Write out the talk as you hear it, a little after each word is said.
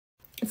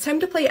It's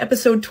time to play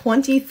episode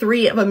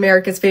 23 of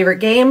America's favorite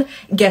game,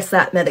 Guess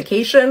That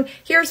Medication.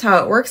 Here's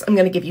how it works. I'm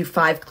going to give you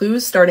 5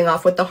 clues, starting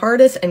off with the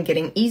hardest and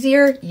getting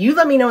easier. You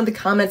let me know in the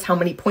comments how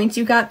many points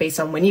you got based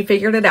on when you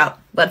figured it out.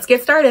 Let's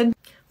get started.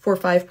 For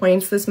 5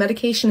 points, this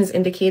medication is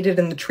indicated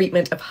in the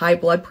treatment of high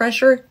blood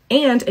pressure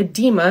and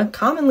edema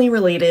commonly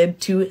related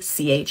to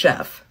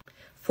CHF.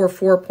 For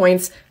 4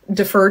 points,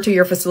 defer to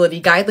your facility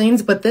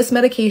guidelines, but this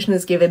medication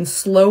is given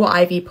slow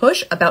IV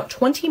push, about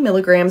 20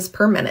 milligrams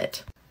per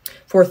minute.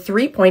 For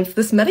 3 points,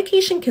 this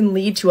medication can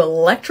lead to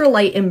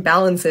electrolyte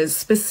imbalances,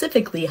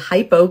 specifically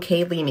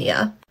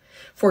hypokalemia.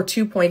 For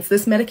 2 points,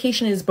 this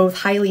medication is both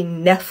highly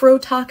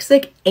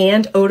nephrotoxic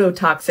and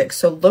ototoxic,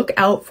 so look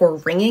out for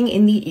ringing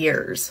in the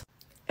ears.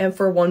 And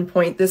for 1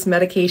 point, this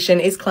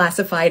medication is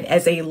classified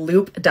as a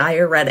loop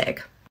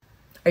diuretic.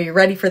 Are you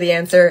ready for the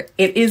answer?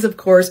 It is, of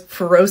course,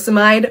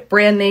 furosemide,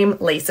 brand name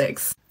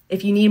Lasix.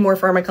 If you need more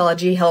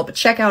pharmacology help,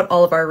 check out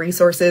all of our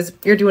resources.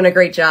 You're doing a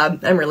great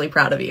job. I'm really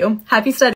proud of you. Happy studying.